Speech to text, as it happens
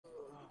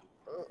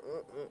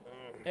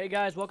Hey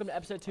guys, welcome to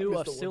episode 2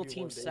 of SEAL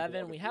Team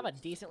 7. We have a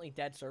decently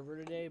dead server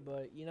today,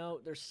 but you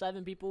know, there's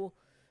 7 people.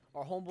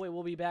 Our homeboy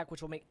will be back,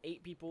 which will make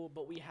 8 people,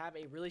 but we have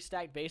a really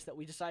stacked base that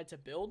we decided to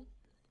build.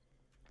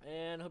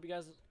 And I hope you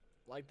guys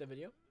like the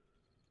video.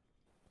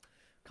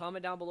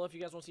 Comment down below if you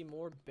guys want to see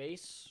more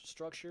base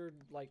structured,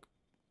 like,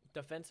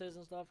 defenses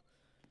and stuff.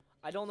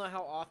 I don't know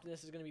how often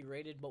this is going to be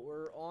rated, but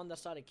we're on the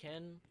side of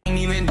Ken. Ain't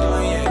even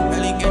done yet,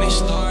 really getting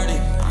started.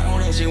 I know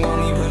that she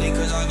want me really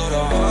cause I go the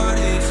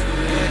hardest.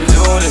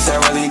 Do this, I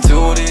really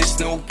do this,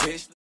 no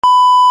bitch.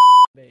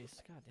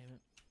 Base, god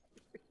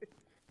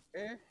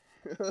damn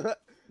it.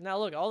 Now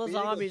look, all the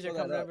zombies are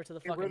coming over to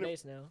the fucking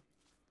base now.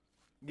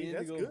 Yeah,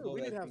 that's good.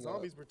 We didn't have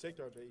zombies protect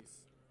our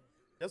base.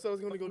 That's what I was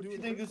gonna go do. You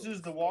think this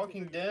is The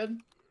Walking Dead?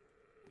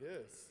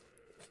 Yes.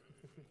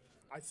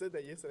 I said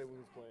that yesterday when we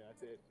was playing. I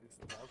said it's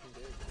The Walking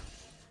Dead.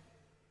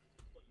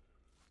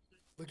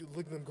 Look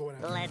at them going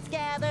out. Let's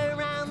gather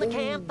around the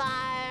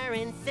campfire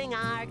and sing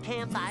our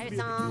campfire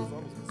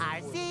song. Our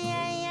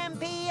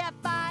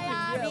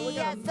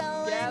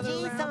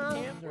C-A-M-P-F-I-R-E-S-O-N-G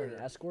song.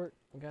 Escort,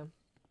 okay.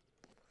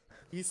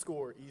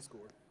 E-score.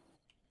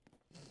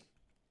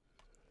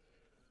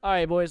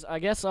 Alright, boys, I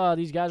guess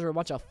these guys are a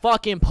bunch of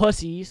fucking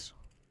pussies.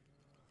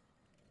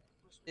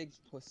 Big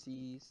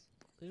pussies.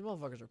 These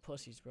motherfuckers are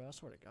pussies, bro. I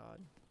swear to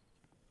God.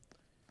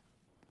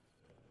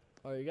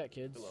 Oh, you got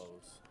kids.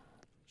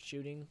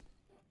 Shooting.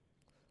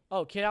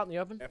 Oh, kid out in the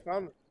open? I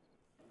found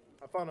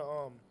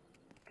a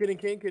Kitty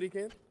Ken.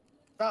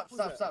 Stop.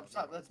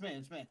 That's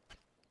me.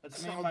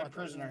 That's me and my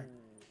prisoner.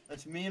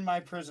 That's me and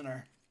my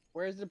prisoner.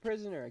 Where's the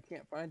prisoner? I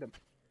can't find him.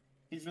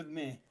 He's with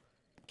me.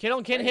 Kid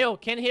on Ken Hill.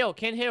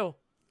 Killed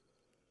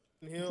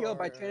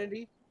by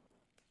Trinity?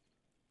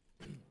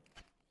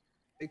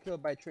 They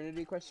killed by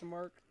Trinity, question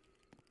mark?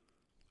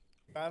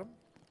 Got him?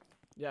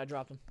 Yeah, I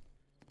dropped him.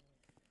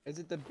 Is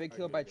it the big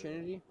kill by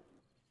Trinity?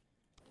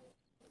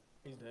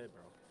 He's dead,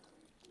 bro.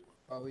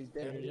 Oh, he's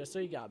dead. Yeah, just so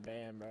you got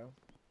banned, bro.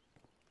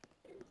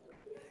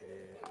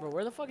 Bro,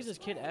 where the fuck is this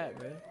kid at,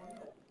 bro?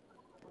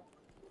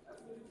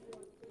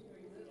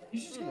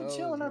 He's just gonna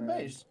chill in our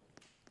base.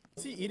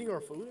 Is he eating our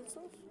food and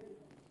stuff?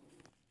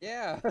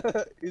 Yeah,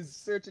 he's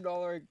searching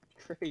all our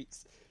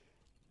crates.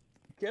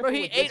 Bro,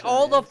 he ate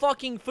all the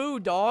fucking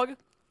food, dog.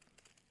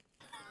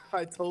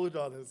 I told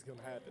y'all this was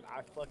gonna happen.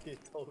 I fucking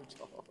told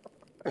y'all.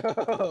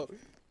 Oh.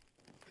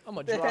 I'm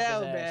gonna drop his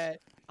ass. Man.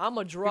 I'm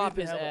gonna drop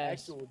his ass.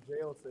 Actual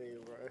jail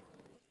save, bro.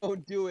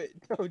 Don't do it.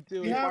 Don't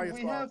do it. We have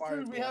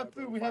food.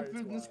 We have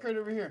food in this crate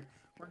over here.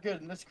 We're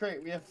good in this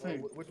crate. We have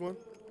food. Which one?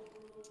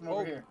 It's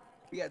over here.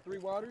 We got 3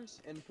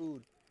 waters and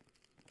food.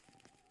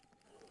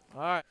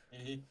 Alright.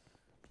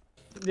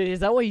 Is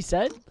that what he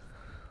said?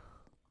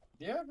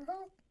 Yeah,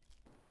 bro.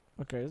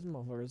 Okay, this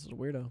motherfucker is a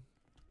weirdo.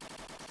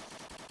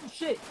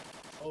 Shit.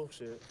 Oh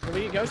shit. Did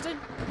we get ghosted?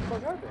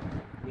 What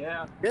happened?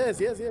 Yeah. Yes.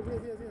 Up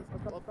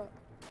top.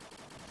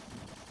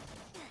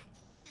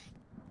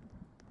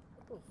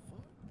 What the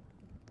fuck?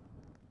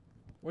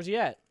 Where's he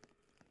at?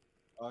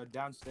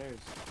 Downstairs.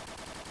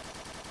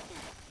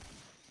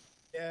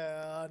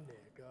 Yeah,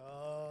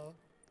 nigga.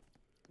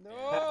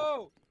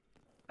 No!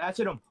 That's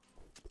him.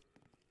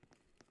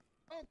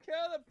 Don't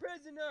kill the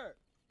prisoner!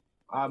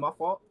 My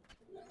fault.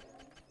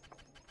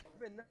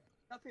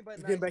 Nothing but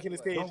He's getting back in his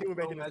cage. He went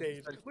back in his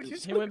cage.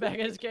 He went back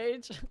in his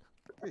cage?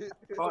 Does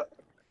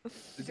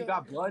he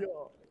got blood?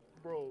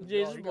 Bro,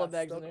 Yeah, just blood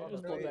bags in there.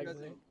 Just blood bags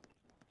in there.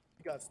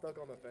 He got stuck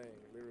on the thing,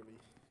 literally.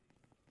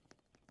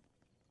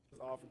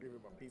 Just offer giving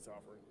him a peace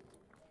offering.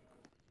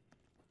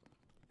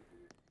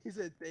 He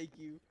said thank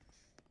you.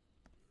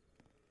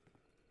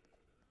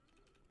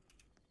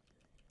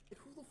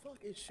 Who the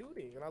fuck is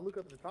shooting? And I look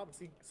up at the top and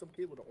see some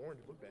kid with an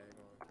orange book bag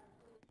on.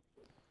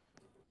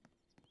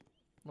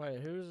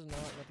 Wait, who's not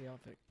got the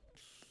outfit?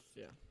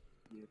 Yeah.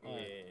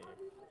 Yeah.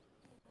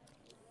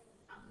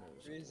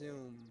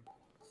 Resume.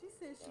 She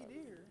said she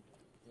there.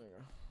 There you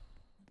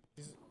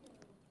go.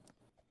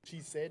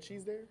 She said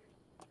she's there?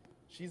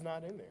 She's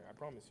not in there. I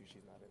promise you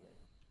she's not in there.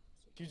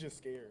 She's just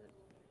scared.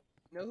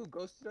 You know who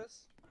ghosted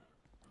us?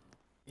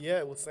 Yeah,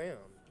 it was Sam.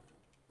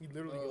 He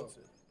literally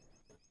ghosted.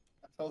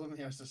 I told him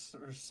he has to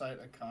recite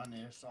a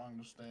Kanye song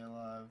to stay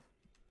alive.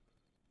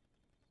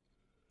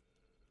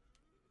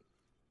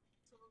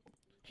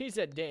 He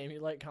said, damn, you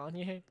like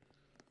Kanye?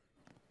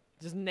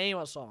 Just name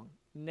a song.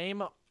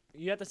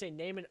 You have to say,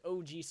 name an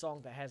OG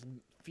song that has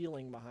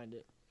feeling behind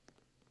it.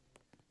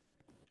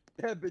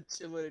 I've been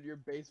chilling in your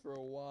base for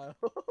a while.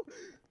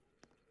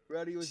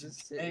 Rowdy was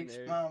just sitting there.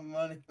 Takes my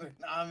money when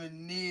I'm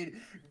in need.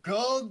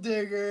 Gold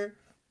digger.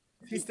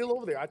 He's still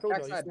over there. I told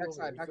y'all.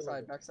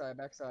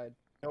 Backside.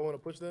 Y'all want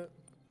to push that?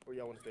 Or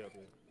y'all want to stay up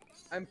here?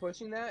 I'm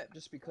pushing that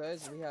just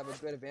because we have a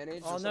good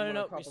advantage. Oh,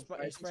 no. He's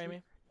spraying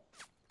me.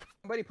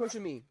 Somebody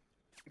pushing me.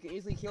 You can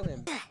easily kill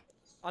him.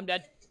 I'm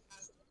dead.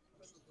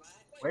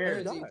 Where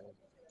is he?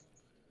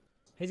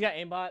 He's got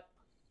aimbot.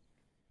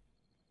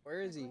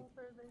 Where is he?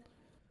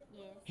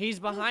 He's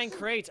behind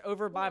crates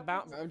over by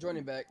Bounty. I'm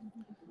joining back.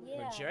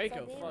 But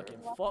Jericho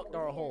fucking fucked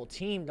our whole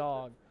team,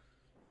 dog.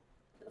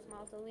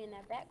 small, so we in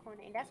that back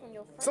corner, and that's when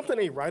your friend. Something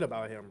ain't right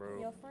about him, bro.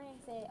 Your friend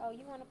said, "Oh,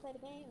 you want to play the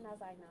game?" And I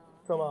was like, "No."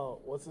 Talking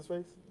about what's his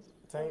face?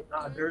 Tank.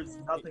 Nah, there's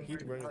nothing.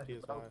 He's bringing the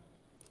kids fine.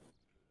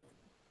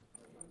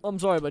 I'm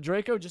sorry, but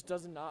Draco just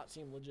does not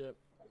seem legit.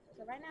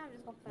 So right now I'm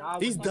just gonna play. Nah,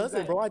 He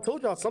doesn't, bro. I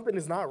told y'all something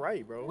is not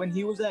right, bro. When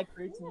he was at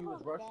crates and he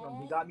was rushing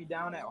him, he got me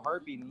down at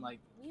heartbeat and like.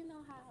 You know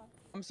how.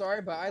 I'm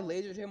sorry, but I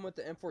lasered him with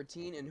the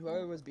M14, and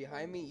whoever was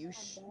behind me, he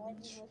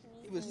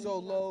was so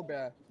low,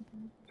 bruh.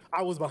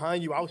 I was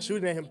behind you. I was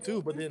shooting at him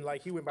too, but then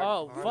like he went back.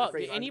 Oh behind fuck! the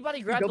crate. Did anybody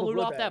He grab the double loot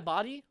off blood that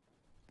body?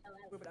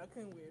 But I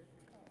couldn't wear.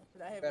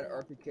 But I had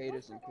Better RPK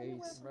just in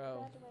case.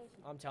 Bro,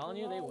 I'm telling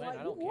you, they win.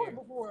 I don't you wore care. it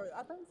before.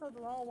 I think so. The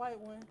long white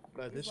one.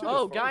 But this shit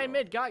Oh, is guy fun, in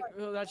mid, guy.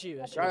 Oh, that's you.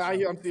 That's you. I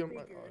hear. I'm seeing. Oh, never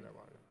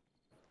mind.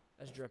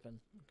 That's dripping.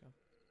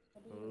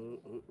 Okay.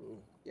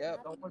 Yep.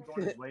 Someone's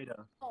on his way to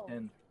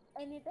 10.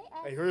 And if they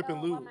ask Hey, hurry up me,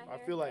 and why loot. my I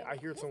hair feel is like red, I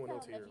hear just someone tell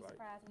else them that here. you Like,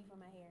 surprised me for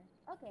my hair.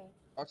 Okay.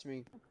 Watch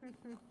me.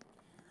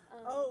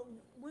 Oh,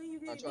 when you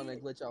get. I'm trying to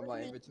glitch out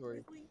my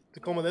inventory.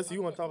 Tacoma, that's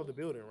you on top of the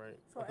building, right?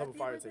 So On top of after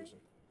fire your birthday? station.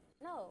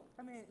 No.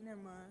 I mean,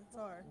 never mind.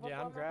 Sorry.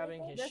 Yeah, I'm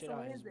grabbing his That's shit on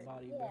out of his Wednesday.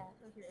 body, Yeah. bro.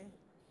 Okay.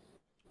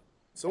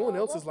 Someone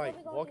else is what like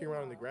we gonna walking do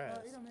around in the now? grass.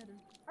 It don't matter.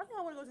 I think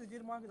I want to go to the gym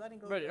tomorrow because I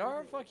didn't go. Bro, did our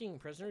Thursday. fucking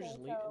prisoner just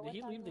leave? Did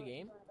he leave the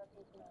game?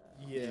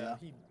 Yeah,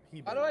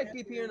 he. How do I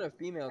keep hearing a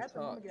female After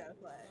I'm talk? gonna get out of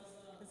class.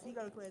 Because he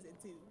go to class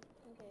at 2.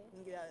 Okay.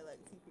 And get out at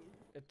like 2 p.m.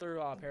 It threw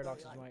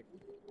Paradox's mic.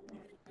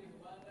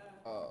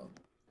 Oh.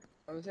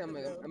 I'm saying,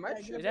 am I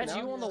tripping Is that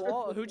you out? on the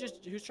wall?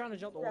 Who's trying to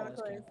jump the wall? Out of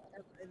This class game?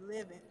 at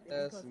 11.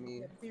 That's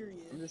me.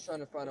 I'm just trying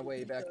to find a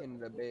way back into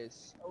the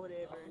base. Or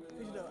whatever.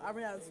 You know, I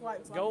ran out of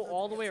swipes. So Go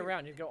all the way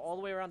around. You go all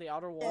the way around the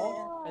outer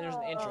wall, and there's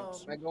an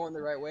entrance. Am I going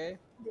the right way?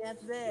 Then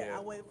after that, Yeah.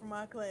 I wait for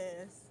my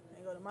class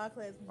and go to my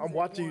class. I'm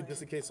watching you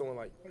just in case someone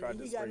like tried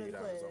to he got spray you another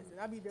down or class, something.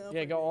 and I'll be done.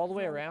 Yeah, for go the all the day.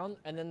 way around,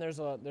 and then there's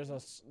a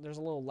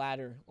little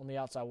ladder on the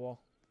outside wall.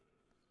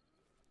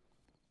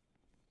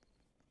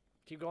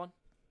 Keep going.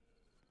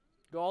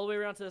 Go all the way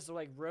around to this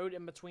like road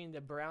in between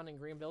the brown and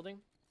green building.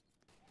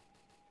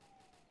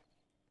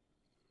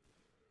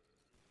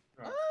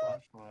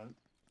 Flashlight.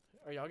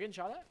 Are y'all getting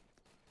shot at?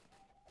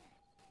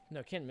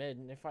 No, Ken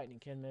mid. They're fighting in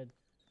Ken mid.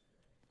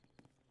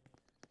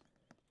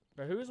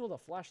 Bro, who is with a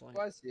flashlight?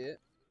 Oh, I see it.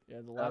 Yeah,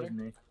 the That ladder. was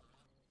me.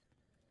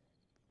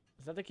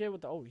 Is that the kid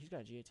with the? Oh, he's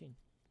got a G18.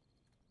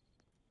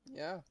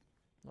 Yeah.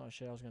 Oh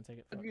shit, I was gonna take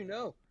it. How Fuck. did you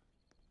know?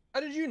 How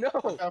did you know?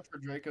 Watch out for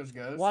Draco's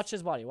ghost. Watch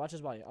his body. Watch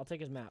his body. I'll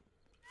take his map.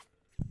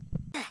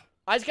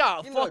 I just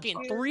got You know, fucking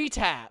cheater. 3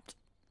 tapped.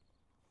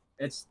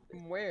 It's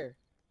From where?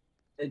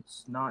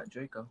 not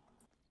Draco.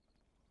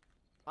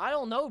 I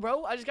don't know,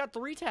 bro. I just got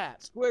 3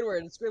 taps.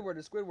 Squidward,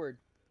 Squidward.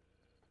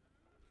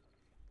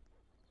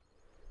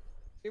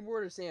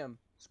 Squidward or Sam?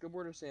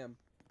 Squidward or Sam?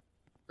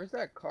 Where's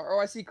that car? Oh,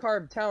 I see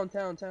car. Town.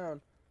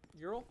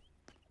 Ural?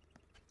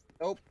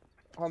 Nope.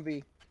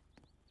 Humvee.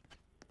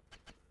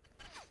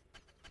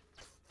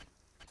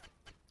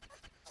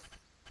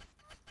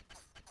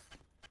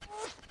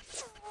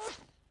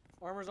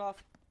 Armor's off.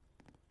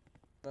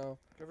 No.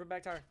 Go for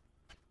back tire.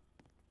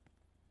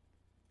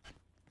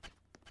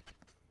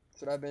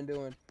 That's what I've been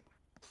doing.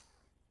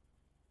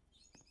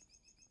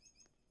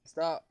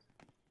 Stop.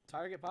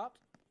 Tire get popped?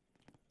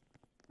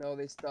 No,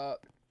 they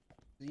stopped.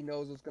 He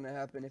knows what's gonna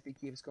happen if he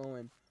keeps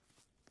going.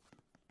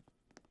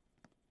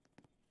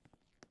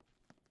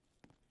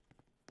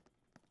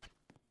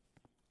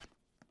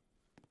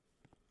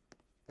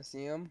 I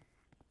see him.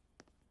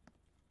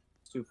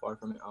 It's too far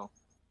from it. Oh.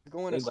 He's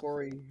going to He's like-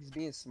 Corey. He's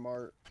being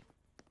smart.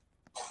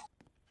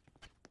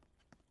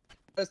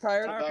 That's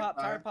tired. Tire Back pop,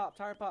 tire.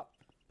 tire pop.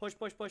 Push.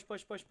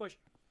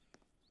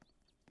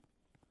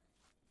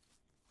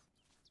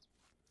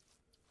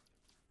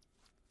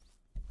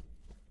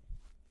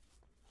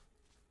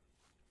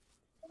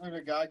 There's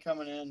a guy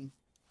coming in.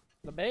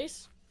 The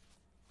base?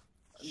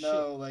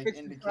 No, like Fix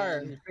in the his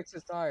tire. He can. fixed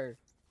his tire.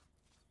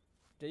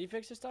 Did he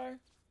fix his tire?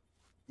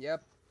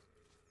 Yep.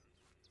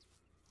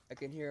 I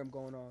can hear him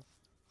going off.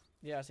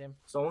 Yeah, I see him.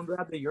 Someone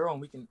grab the Euro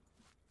and we can.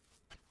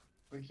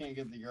 We can't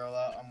get the girl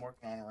out. I'm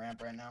working on a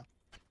ramp right now.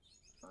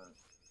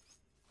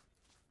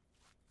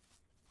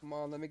 Come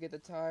on, let me get the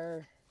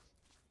tire.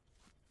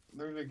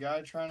 There's a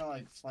guy trying to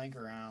like flank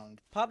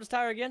around. Pop his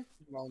tire again.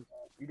 Come on.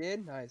 You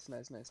did? Nice.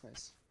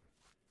 He's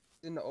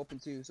in the open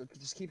too, so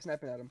just keep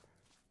sniping at him.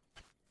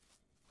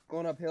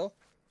 Going uphill.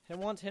 Hit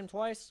him once, hit him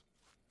twice.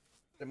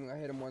 I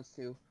hit him once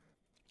too.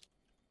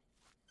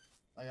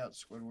 I got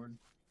Squidward.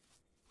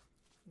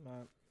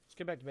 Alright. Let's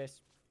get back to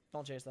base.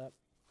 Don't chase that.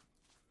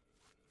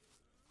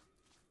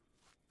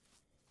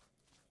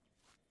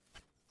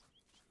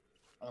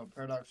 Oh,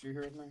 Paradox, you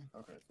here with me?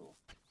 Okay, cool.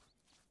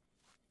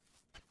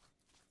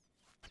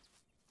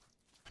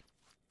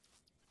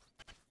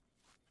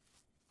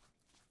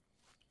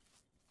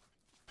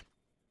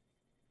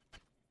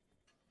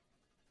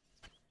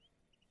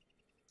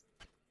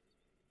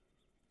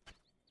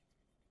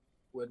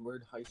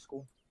 Woodward High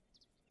School.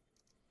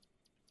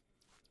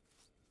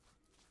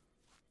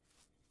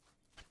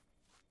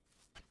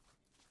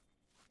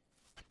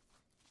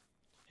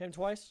 Hit him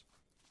twice.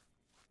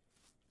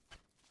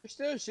 You're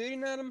still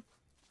shooting at him?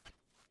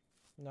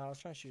 No, I was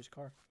trying to shoot his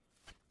car.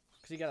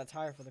 Because he got a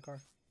tire for the car.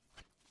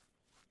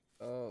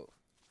 Oh.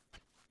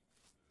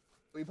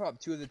 We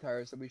popped 2 of the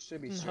tires, so we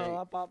should be straight. No,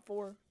 I popped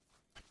 4.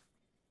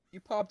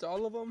 You popped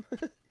all of them?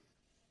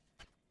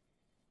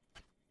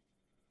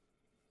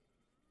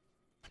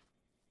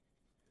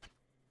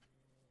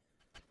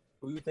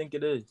 Who you think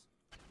it is?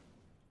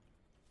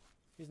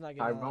 He's not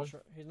getting out.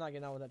 He's not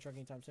getting out with that truck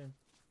anytime soon.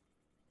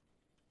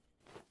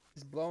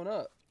 He's blown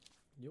up.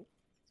 Yep.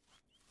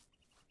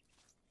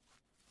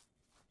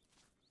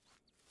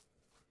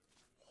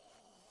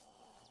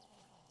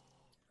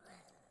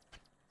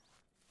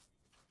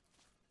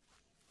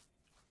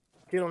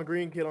 Kid on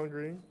green, kid on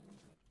green.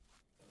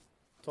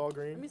 Tall Let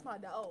green. me my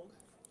dog.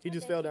 He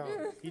just fell down.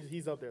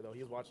 He's up there though.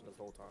 He was watching us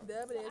the whole time. The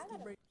evidence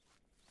keep breaking.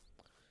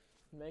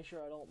 Make sure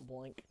I don't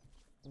blink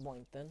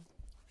then.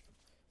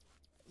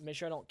 Make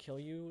sure I don't kill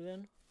you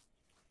then.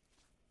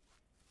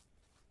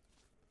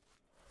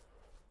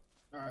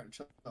 Alright,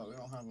 chill out. We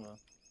don't have a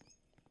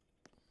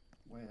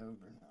way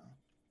over now.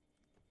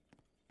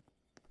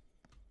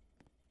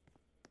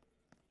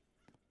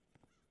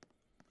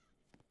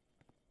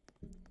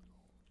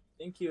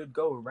 I think he would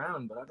go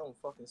around, but I don't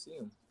fucking see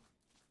him.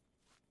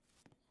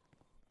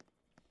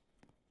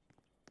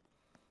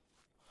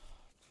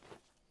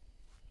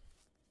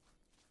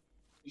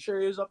 You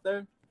sure he was up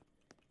there?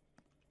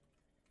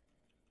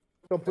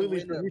 Completely.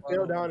 He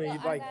fell down and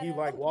he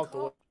walked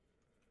away.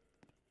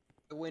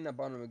 The win up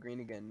bottom of green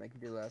again, like you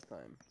did last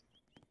time.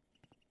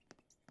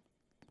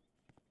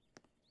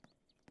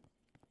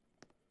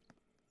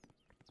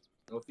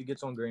 Well, if he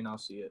gets on green, I'll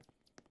see it.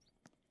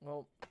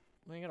 Well,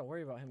 we ain't gotta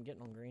worry about him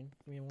getting on green.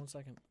 Give me 1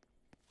 second.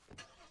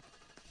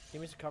 Give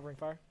me some covering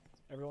fire,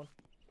 everyone.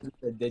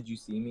 Did you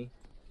see me?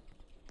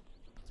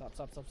 Stop.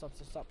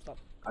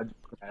 I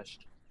just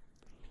crashed.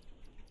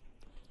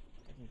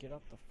 I can get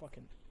up the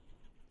fucking...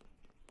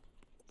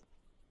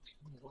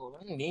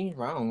 These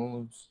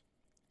rounds.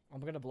 I'm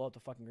gonna blow up the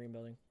fucking green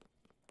building.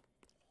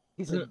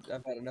 He said,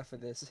 I've had enough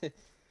of this.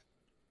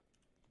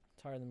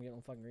 Tired of them getting on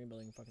the fucking green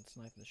building and fucking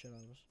sniping the shit out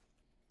of us.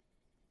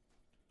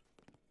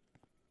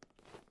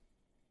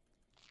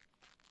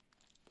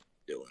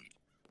 Dylan.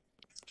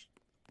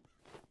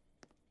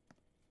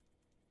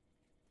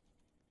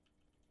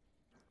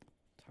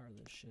 Tired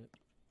of this shit.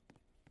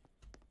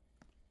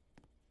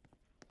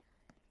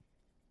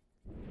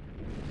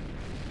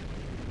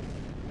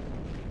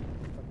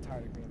 I'm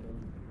tired of green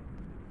building.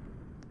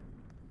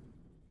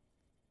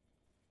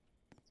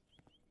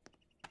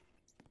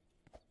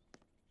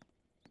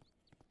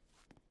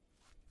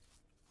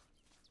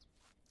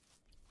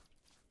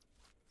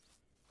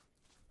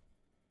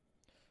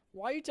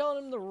 Why are you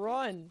telling him to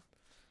run?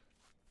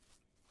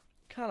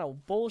 What kind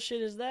of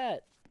bullshit is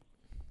that?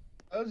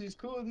 Oh, he's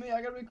cool with me.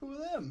 I gotta be cool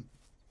with him.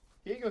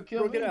 He ain't gonna kill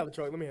Bro, me. get out of the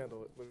truck. Let me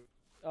handle it.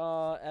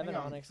 Evan Hang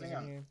on, Onyx is hang in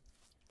on. here.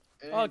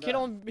 It Oh, ain't kid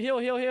done. on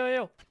heal.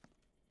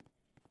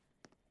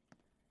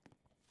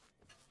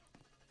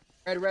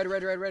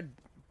 Red.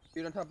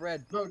 Dude on top,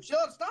 red. Bro, chill.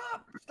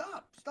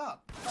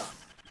 Stop.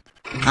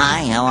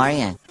 Hi, how are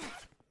you?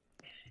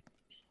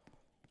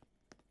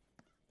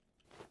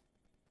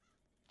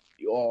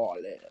 Y'all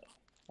there.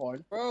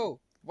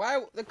 Bro, why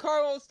the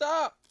car won't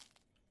stop?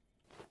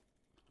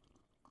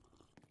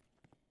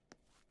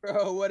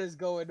 Bro, what is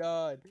going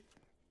on?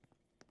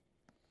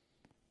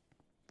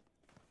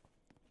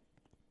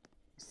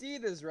 See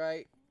this,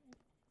 right?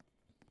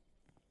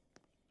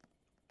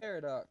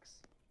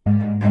 Paradox. He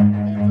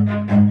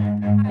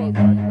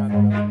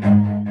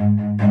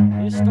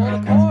just stole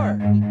the car.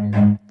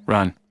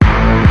 Run.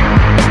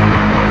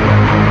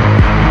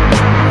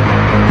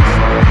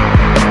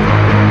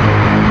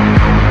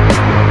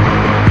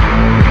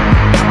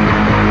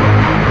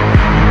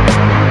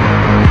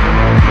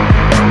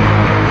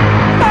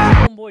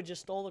 Homeboy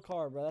just stole the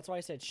car, bro. That's why I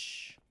said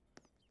shh.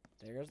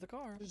 There goes the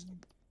car.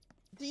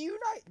 Do you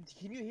not?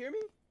 Can you hear me?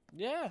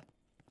 Yeah.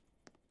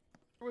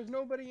 There was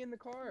nobody in the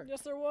car.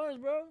 Yes, there was,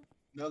 bro.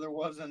 No, there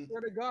wasn't.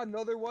 Swear to God,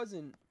 no, there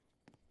wasn't.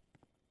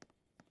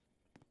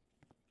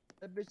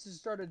 That bitch just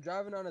started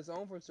driving on his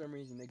own for some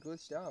reason. They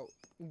glitched out.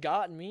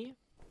 Got me.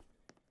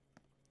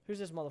 Who's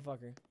this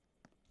motherfucker?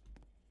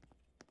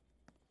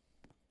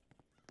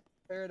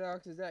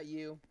 Paradox, is that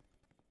you?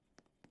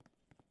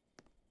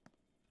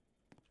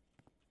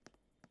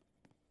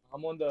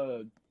 I'm on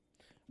the.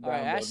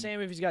 Alright, ask download.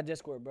 Sam if he's got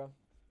Discord, bro.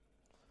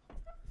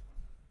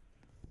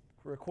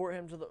 Recruit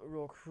him to the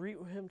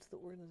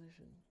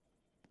organization.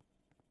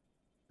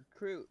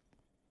 Recruit.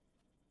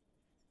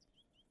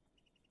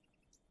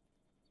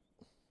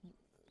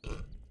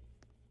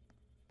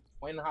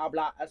 When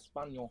habla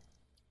español.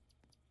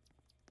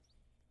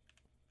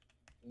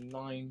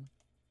 9.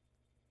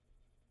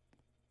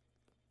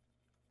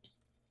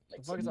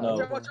 The fuck is that?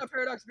 No. Oh. Watch out,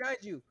 Paradox, behind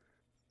you.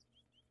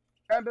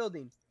 Brown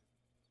building.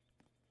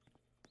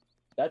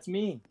 That's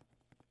me.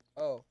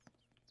 Oh.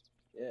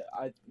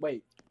 Yeah,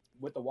 wait.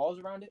 With the walls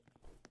around it?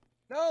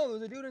 No,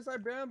 there's a dude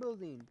inside brown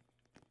building.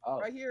 Oh.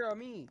 Right here on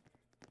me.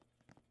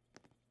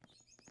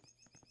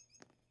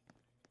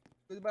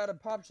 He's about a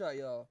pop shot,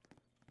 y'all.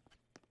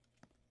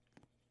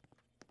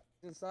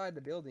 Inside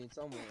the building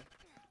somewhere.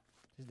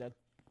 He's dead.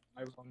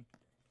 I run.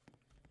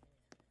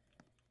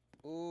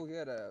 Ooh, he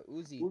had a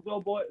Uzi. Who's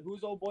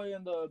old boy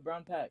in the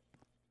brown pack?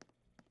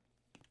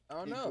 I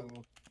don't know.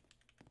 Cool.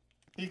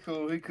 He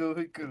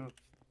cool.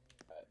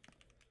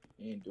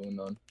 He ain't doing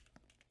none.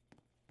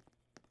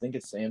 I think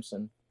it's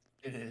Samson.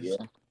 It is.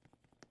 Yeah.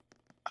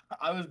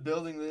 I was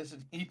building this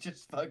and he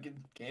just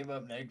fucking came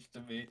up next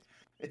to me.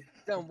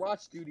 Done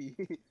watch duty.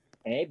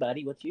 Hey,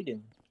 buddy, what you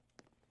doing?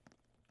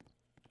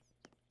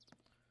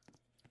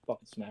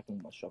 Fucking smack him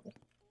with my shovel.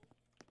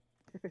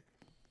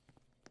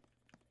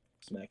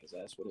 Smack his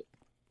ass with it.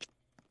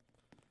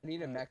 I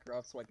need a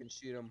Makarov so I can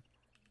shoot him.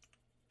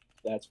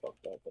 That's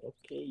fucked up, but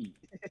okay.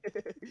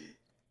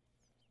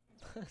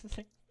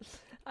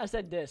 I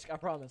said disc. I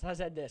promise. I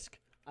said disc.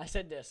 I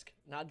said disc,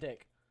 not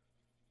dick.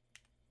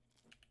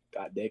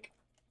 Got dick.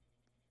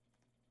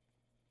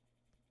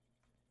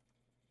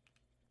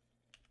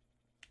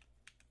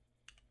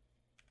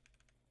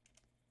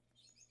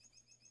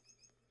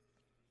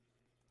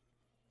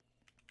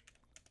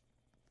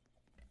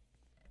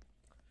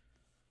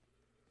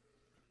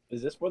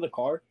 Is this for the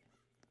car?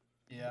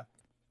 Yeah.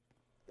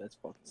 That's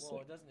fucking Well,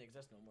 sick. it doesn't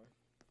exist no more.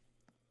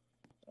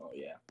 Oh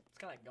yeah. It's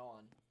kind of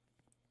gone.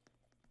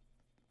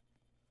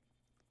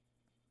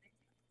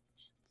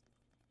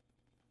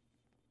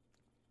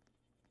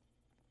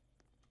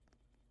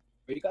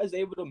 Are you guys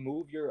able to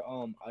move your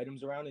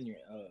items around in your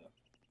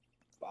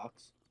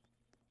box?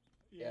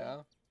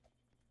 Yeah.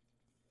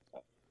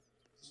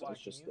 So Why,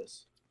 it's can just you?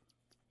 this.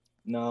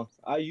 No,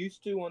 I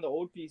used to on the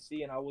old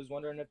PC, and I was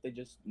wondering if they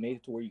just made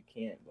it to where you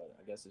can't, but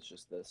I guess it's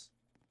just this.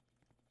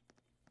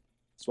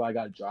 That's why I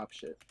gotta drop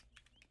shit.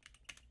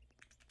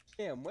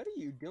 Damn, what are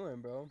you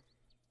doing, bro?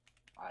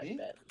 I Me?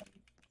 bet.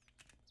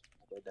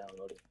 I'll go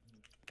download it.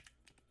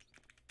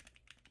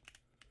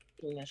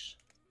 Finish.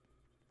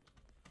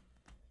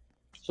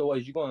 So, what,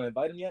 is you gonna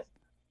invite him yet?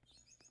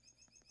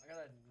 I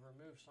gotta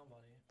remove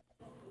somebody.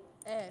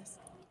 Ask.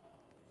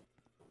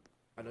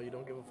 I know you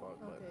don't give a fuck,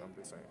 but Okay. I'm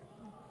just saying.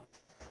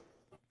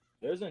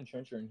 There's an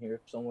entrencher in here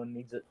if someone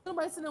needs it.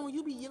 Somebody said that when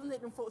you be yelling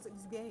at them folks at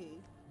this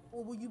game,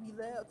 or will you be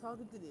loud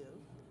talking to them?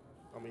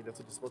 I mean, that's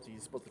what you're supposed to.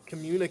 You're supposed to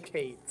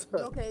communicate.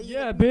 Okay.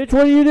 Yeah, bitch.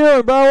 What are you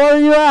doing, bro? Where are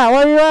you at?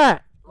 Where are you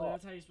at? Well,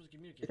 that's how you're supposed to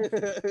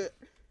communicate.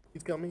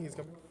 He's coming. He's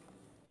coming.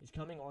 He's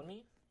coming on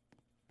me.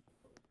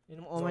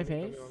 On my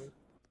face.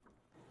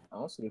 I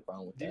don't see a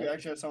problem with Do that. you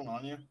actually have someone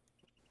on you?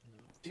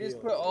 He just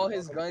put all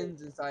his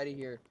guns inside of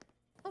here.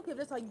 Okay,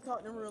 that's how you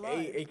talk in real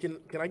life. Hey, can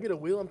I get a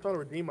wheel? I'm trying to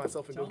redeem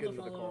myself and Tell go him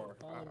get to into the follow, car.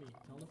 follow me.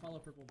 Tell him to follow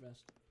purple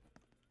vest.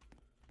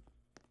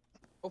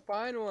 Go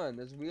find one.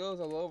 There's wheels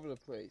all over the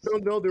place.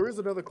 No, there is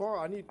another car.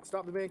 I need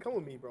stop the van. Come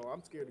with me, bro.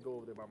 I'm scared to go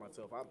over there by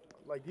myself. I'm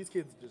like these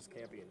kids just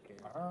camping and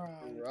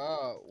camping.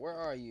 Bro, where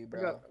are you,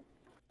 bro?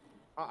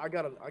 I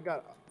got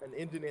an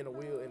engine and a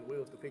wheel and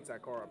wheels to fix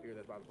that car up here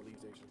that's by the police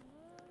station.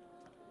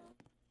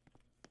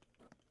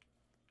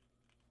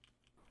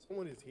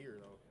 Someone is here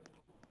though.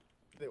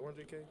 Is that Orange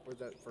AK or is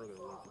that further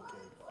away from K?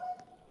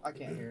 I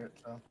can't hear it,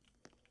 so.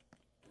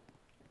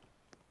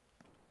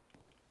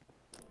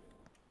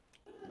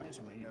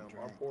 Yeah,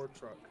 our poor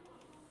truck.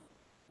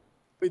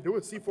 Wait, there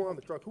was C4 on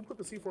the truck. Who put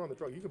the C4 on the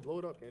truck? You can blow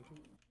it up, can't you?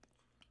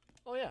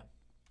 Oh yeah.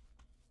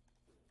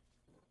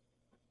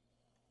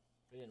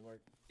 It didn't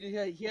work.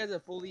 He has a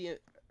fully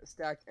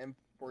stacked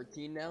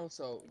M14 now,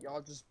 so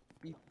y'all just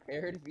be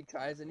prepared if he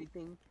tries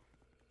anything.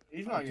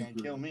 He's not gonna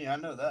kill me, I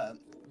know that.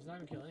 He's not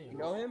gonna kill anyone. You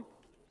know him?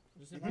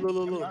 Just Look,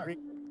 invite him. look.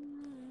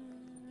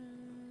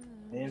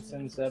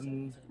 Nansen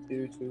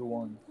 7221.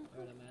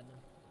 Alright, I'm adding him.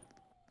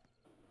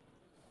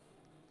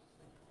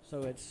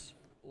 So it's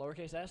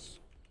lowercase s?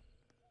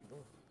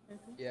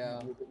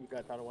 Yeah. You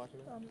got tired of watching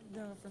it? I'm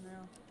done for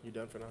now. You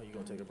done for now? You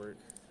gonna take a break?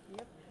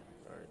 Yep.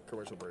 Alright,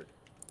 commercial break.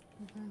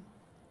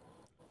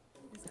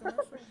 It's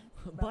commercial.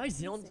 Buy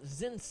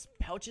Zin's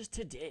pouches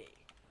today.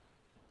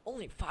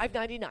 Only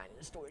 $5.99 in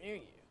the store near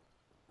you.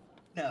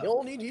 No. You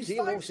only need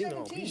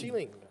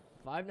 $5.17.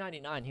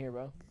 $5.99 here,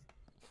 bro.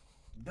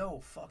 No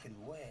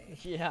fucking way.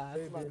 Yeah,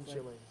 that's my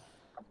thing.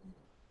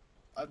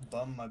 I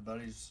bummed my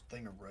buddy's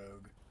thing a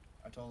rogue.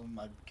 I told him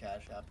I'd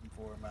cash app him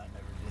for him, I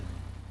never did.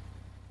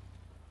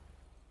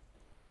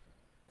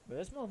 But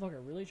this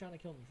motherfucker really trying to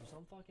kill me for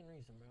some fucking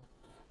reason,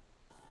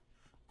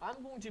 bro.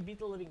 I'm going to beat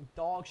the living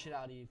dog shit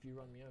out of you if you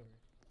run me over.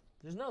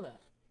 Just know that.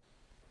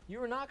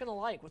 You are not gonna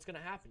like what's gonna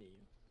happen to you.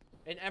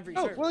 In every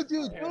server. What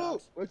you do?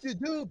 Paradox. What you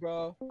do,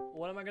 bro?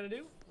 What am I gonna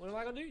do? What am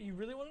I gonna do? You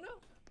really wanna know?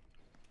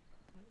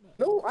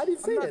 No, I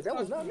didn't say I'm that. That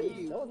was not talking to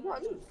me. you. That was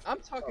not me. I'm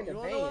talking You to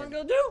wanna know what I'm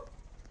Van. gonna do?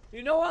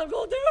 You know what I'm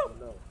gonna do?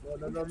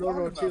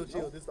 No,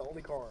 chill. This is the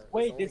only car.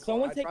 Wait, did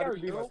someone take our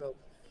Euro? Euro?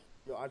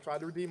 Yo, I tried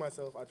to redeem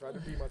myself. by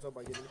getting in the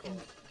car.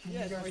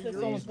 Yeah, guys it's said like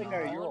someone you're take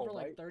our on Euro, for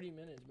like right? 30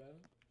 minutes, bro.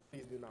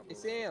 Please do not Hey, blow it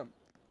Sam.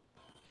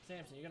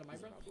 Samson, you got a mic,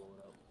 bro?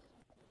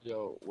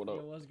 Yo, what Yo,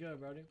 up? what's good,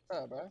 bro?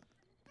 What's up, bro?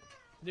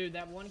 Dude,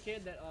 that one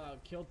kid that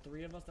killed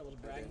 3 of us that was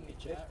bragging in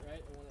chat,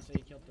 right? The one that said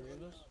he killed 3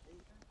 of us?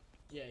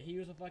 Yeah, he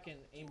was a fucking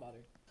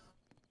aimbotter.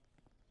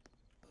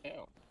 Damn.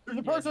 There's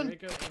a person.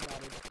 Draco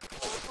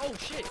aimbotted. Oh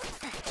shit!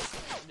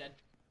 I'm dead.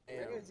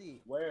 Where is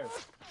he? Where?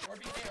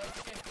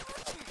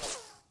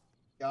 RBK.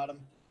 Got him.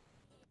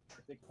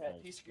 The cat.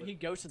 He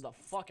ghosted the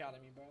fuck out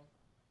of me, bro.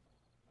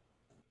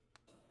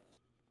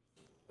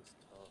 That's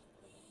tough.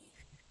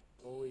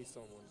 Always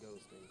someone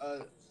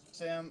ghosting.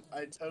 Sam,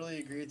 I totally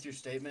agree with your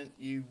statement.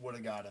 You would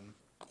have got him.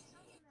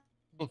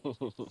 I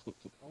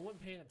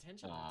wasn't paying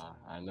attention.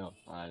 I know.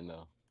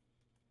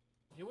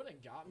 He wouldn't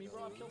have got me,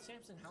 bro. I've killed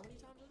Samson how many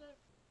times today?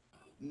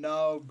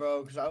 No,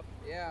 bro, because I.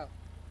 Yeah.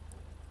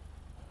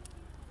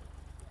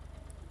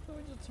 So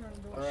we just turned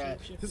into a Alright.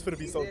 shapeshifter. This is gonna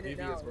be He's so in it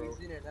devious, now. bro. He's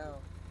in it now.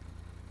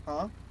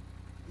 Huh?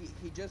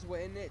 He just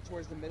went in it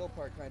towards the middle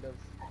part, kind of.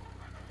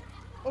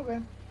 Okay.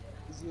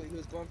 He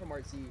was going from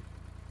RT.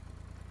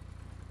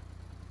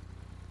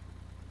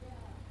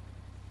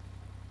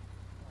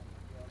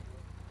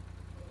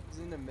 He's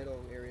in the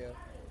middle area.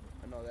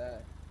 I know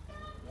that.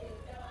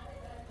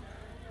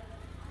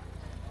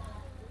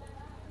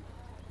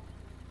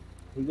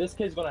 This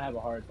kid's gonna have a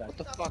heart attack. What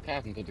the fuck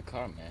happened to the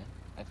car, man?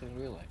 I didn't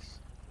realize.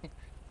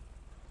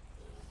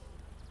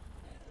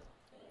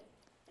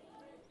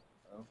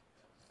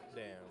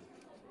 Damn.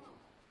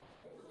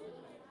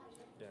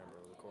 Damn,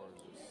 bro. The car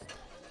is just.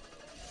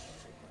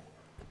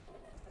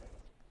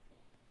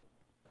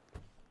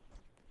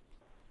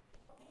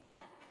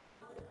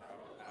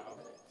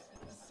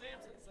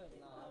 Samson said,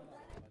 nah, I'm not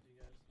gonna let you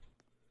guys.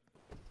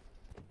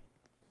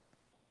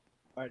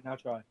 Alright, now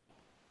try.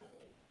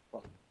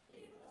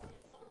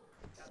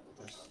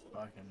 Just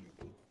fucking.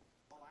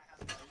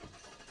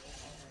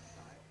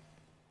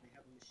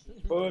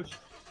 Push.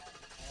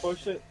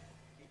 Push it.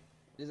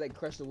 Just like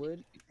crush the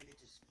wood. And it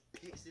just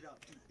picks it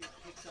up, dude. It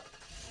picks up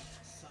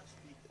such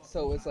big fucking.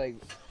 So it's like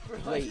Bro,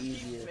 way I just keep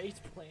easier. face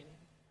planting.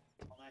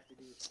 All I have to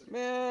do is put it.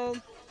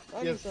 Man,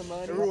 I need some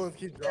money. Everyone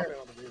keeps dropping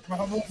on the vehicle.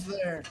 Almost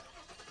there.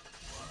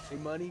 Hey,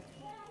 money.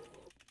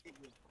 It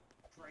was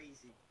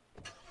crazy.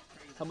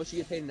 Crazy. How much you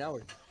get paid an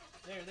hour?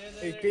 There.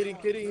 Hey, there, kid in go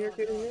on, here, go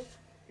kid on, in go on. here.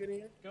 Get in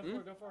here. Go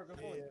for it.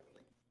 Yeah.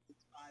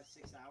 It's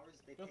 5-6 hours.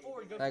 They Go pay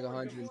forward, me. go Like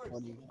forward, go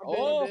 120.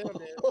 forward. I'm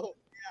dead.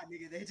 Yeah,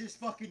 nigga, they just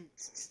fucking.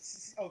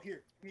 Oh,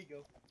 here you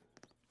go.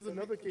 There's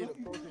another kid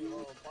approaching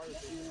fire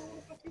station.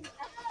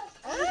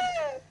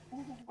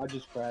 I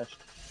just crashed.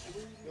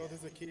 Yo,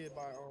 there's a kid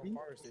by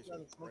fire station. Right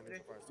next to fire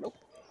station. Nope.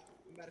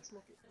 You gotta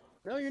smoke it.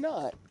 No, you're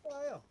not.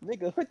 Oh, yeah.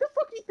 Nigga, what the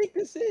fuck you think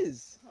this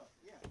is? Oh,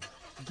 yeah.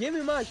 Give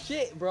me my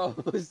shit, bro.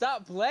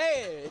 Stop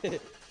playing.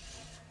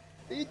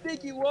 Who you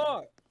think you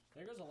are?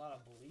 There goes a lot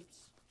of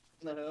bleeps.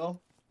 What the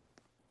hell?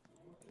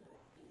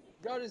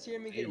 Y'all just hear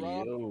me Hey, get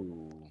robbed?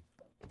 yo.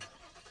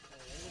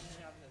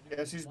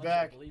 Yes, he's Bunch of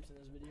back. bleeps in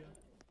this video.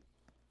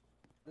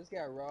 This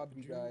guy robbed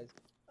you guys.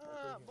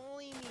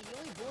 Bully me. You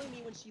only bully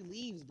me when she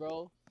leaves,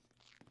 bro.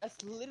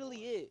 That's literally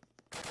it.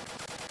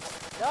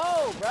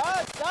 No, bro,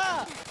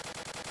 stop.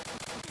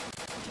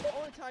 The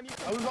only time you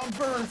I was on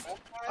burst.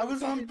 I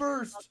was on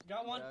burst.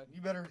 Got one.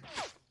 You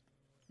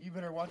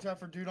better watch out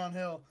for dude on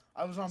hill.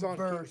 I was on He's on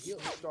burst. King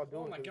Hill. What y'all Oh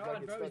doing? my 'Cause you gotta god,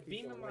 get bro, he's stuck, he's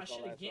beaming gonna my wreck all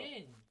shit that stuff.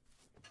 again.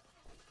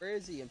 Where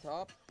is he? In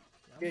top?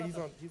 Yeah, he's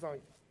on.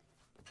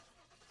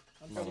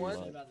 I'm Come so on.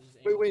 upset about this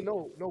Wait, aim.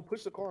 no,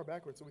 push the car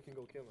backwards so we can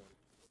go kill him.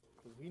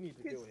 Cause we need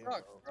to Kid kill him,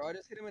 sucks, bro. bro. I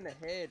just hit him in the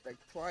head like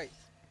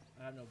twice.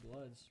 I have no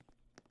bloods.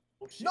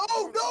 Oh, shit. No! I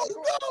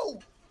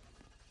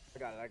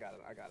got it.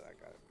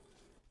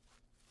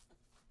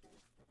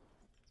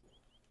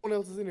 Someone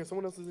else is in here.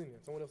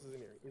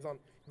 He's on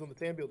the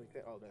tan building.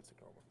 Oh, that's a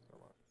coma. Never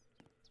mind.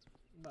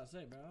 I'm about to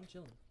say, bro, I'm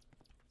chilling.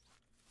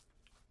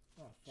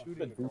 Oh, fuck.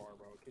 Shoot in the car,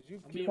 bro. Cause you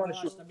I'm keep being trying to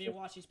watched. shoot. I'm being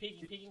watched. He's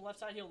peeking left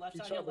side hill, left He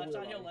side shot hill, the left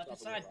wheel side hill, out, he left shot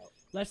the side. wheel out.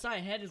 Left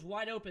side, head is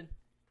wide open.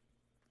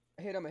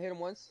 I hit him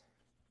once.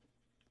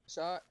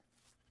 Shot.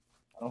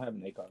 I don't have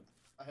an ACOG.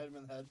 I hit him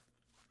in the head.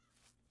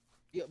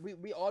 Yeah,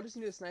 we all just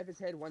need to snipe his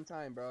head one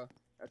time, bro.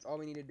 That's all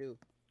we need to do.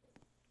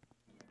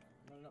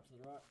 Running up to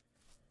the rock.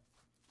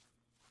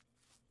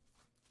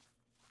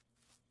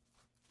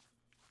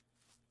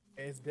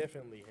 It's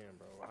definitely him,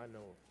 bro. I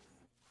know.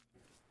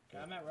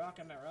 Okay, I'm at rock.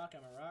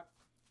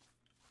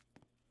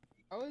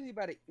 How is he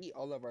about to eat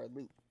all of our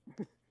loot?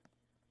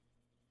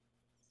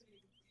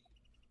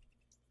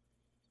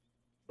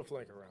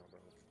 Flank around, bro.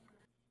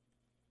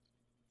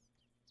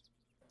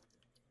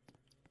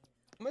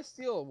 I'm gonna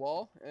steal a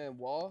wall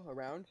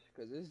around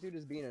because this dude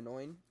is being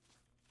annoying.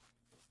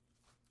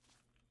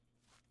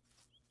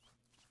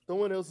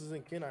 Someone else is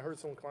in Ken. I heard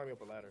someone climbing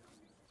up a ladder.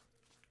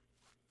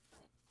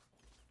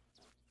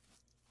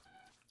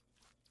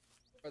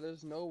 But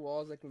there's no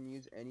walls I can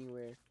use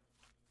anywhere.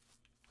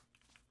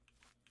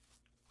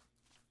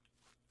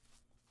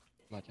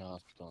 I'm at the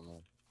hospital,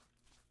 man.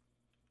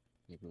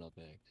 Need blood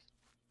bags.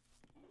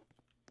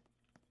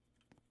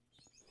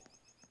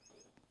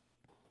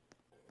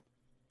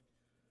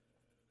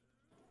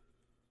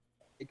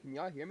 Hey, can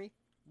y'all hear me?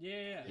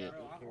 Yeah, Yeah.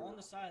 bro. I'm on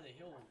the side of the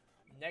hill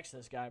next to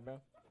this guy,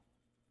 bro.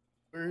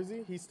 Where is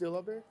he? He's still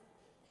up there?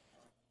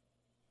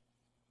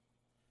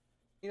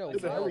 You know,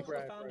 There's a I heli almost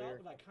crash found right out, here.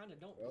 but I kind of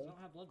don't, 'cause I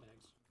don't have blood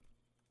bags.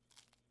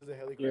 There's a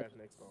heli Yeah. crash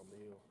next on the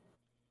hill.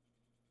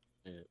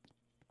 Yeah.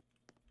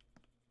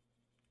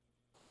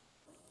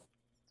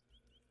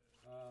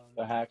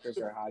 The hackers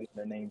are hiding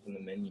their names in the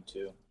menu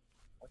too.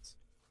 What?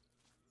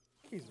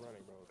 He's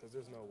running, bro, because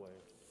there's no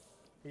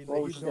way.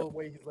 Bro, He's no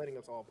way he's letting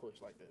us all push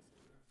like this.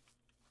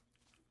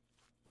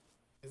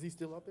 Is he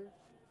still up there?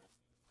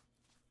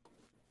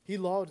 He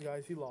logged,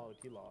 guys. He logged.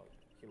 He logged.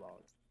 He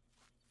logged.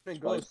 Hey,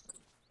 Ghost.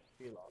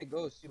 He logged. Hey,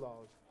 Ghost. He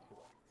logged.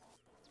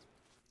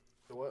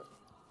 The what?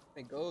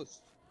 Hey,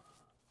 Ghost.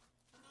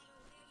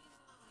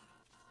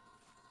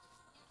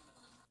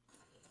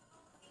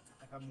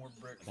 I have more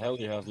bricks. Hell,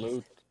 he has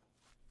loot.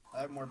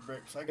 I have more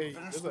bricks. I can Hey,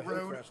 finish there's the a hill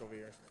road. crash over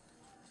here.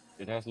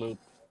 It has loot.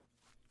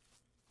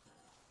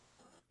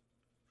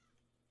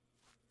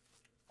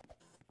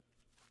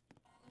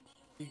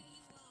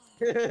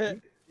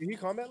 Did he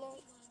combat log?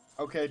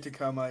 Okay,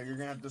 Tacoma, you're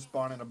gonna have to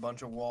spawn in a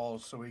bunch of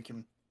walls so we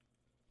can.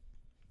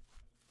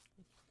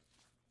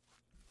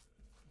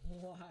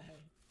 Why?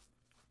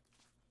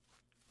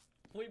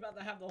 We about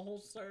to have the whole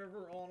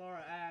server on our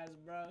ass,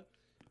 bro.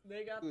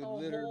 They got Dude, the whole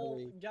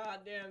literally.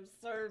 goddamn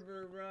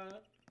server, bro.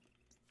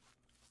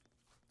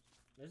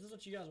 This is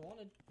what you guys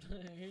wanted.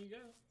 Here you go.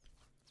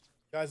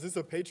 Guys, there's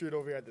a Patriot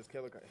over here at this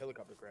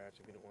helicopter crash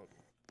if you don't want.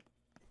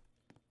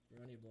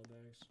 Bro, I need blood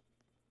bags.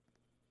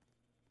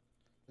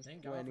 There's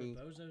Thank God for plenty.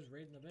 bozos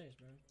raiding the base,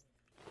 bro.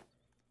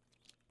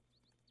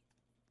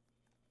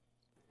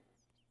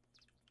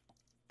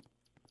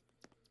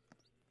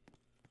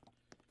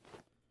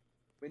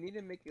 We need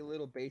to make a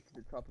little base at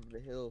the top of the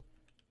hill.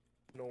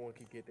 No one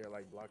can get there,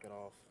 like, block it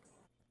off.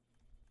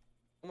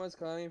 Someone's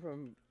coming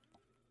from.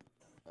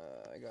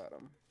 I got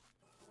him.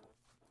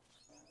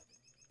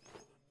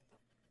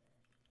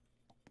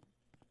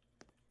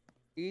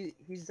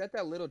 He's at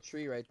that little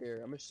tree right there.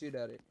 I'm gonna shoot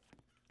at it.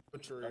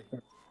 What tree?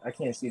 I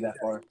can't see that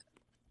far.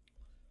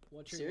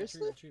 What tree?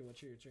 Seriously? What tree? What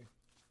tree? What tree?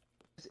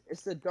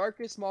 It's the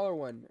darkest, smaller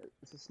one.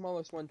 It's the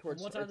smallest one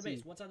towards. What side of the RT.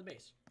 base? What side of the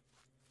base?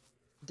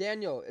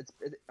 Daniel,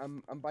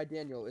 I'm by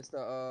Daniel. It's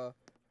the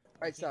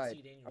right can't side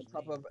see Daniel's on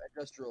top name. of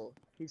industrial.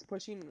 He's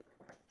pushing.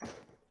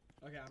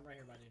 Okay, I'm right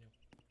here by Daniel.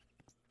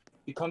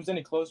 If he comes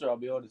any closer, I'll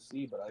be able to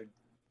see, but I.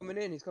 Coming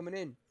in. He's coming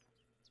in.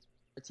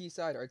 RT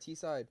side. RT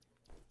side.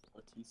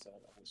 RT side,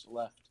 I was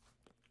left.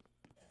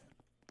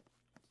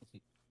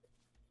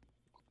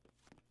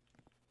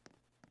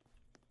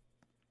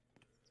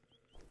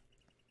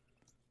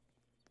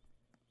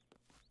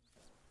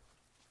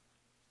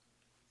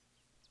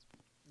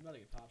 You about to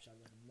get pop shot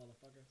like a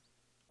motherfucker.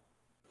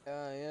 Yeah,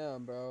 I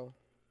am, bro.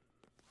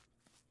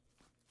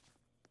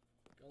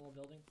 Go little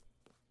building.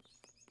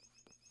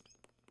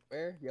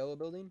 Where? Yellow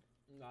building?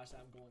 No, I said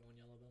I'm going on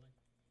yellow building.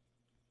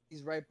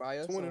 He's right by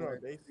us. Someone in our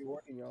somewhere. base.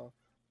 Warning y'all.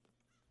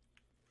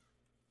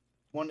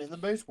 One in the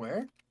base?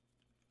 Where?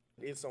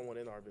 Is someone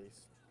in our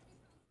base?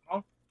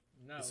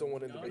 No, Is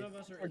someone in the none base? of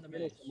us are Or in the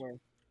middle base. somewhere.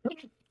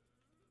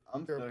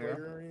 I'm Is there a still player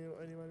here.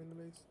 or anybody in the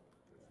base?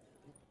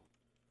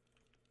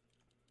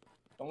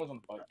 Someone's on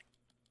the bike.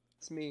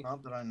 It's me.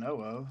 Not that I know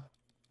of.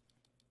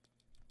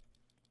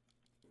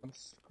 I'm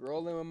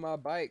scrolling with my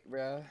bike,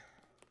 bruh.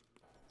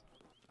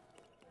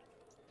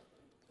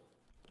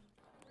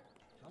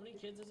 How many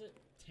kids is it?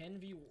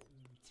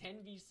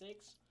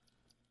 10v6?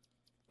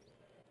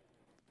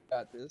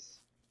 Got this.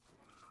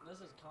 This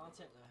is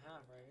content and a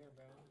half right here,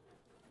 bro.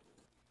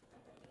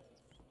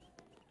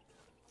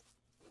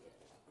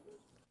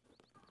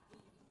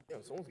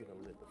 Damn, someone's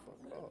getting lit the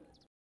fuck up.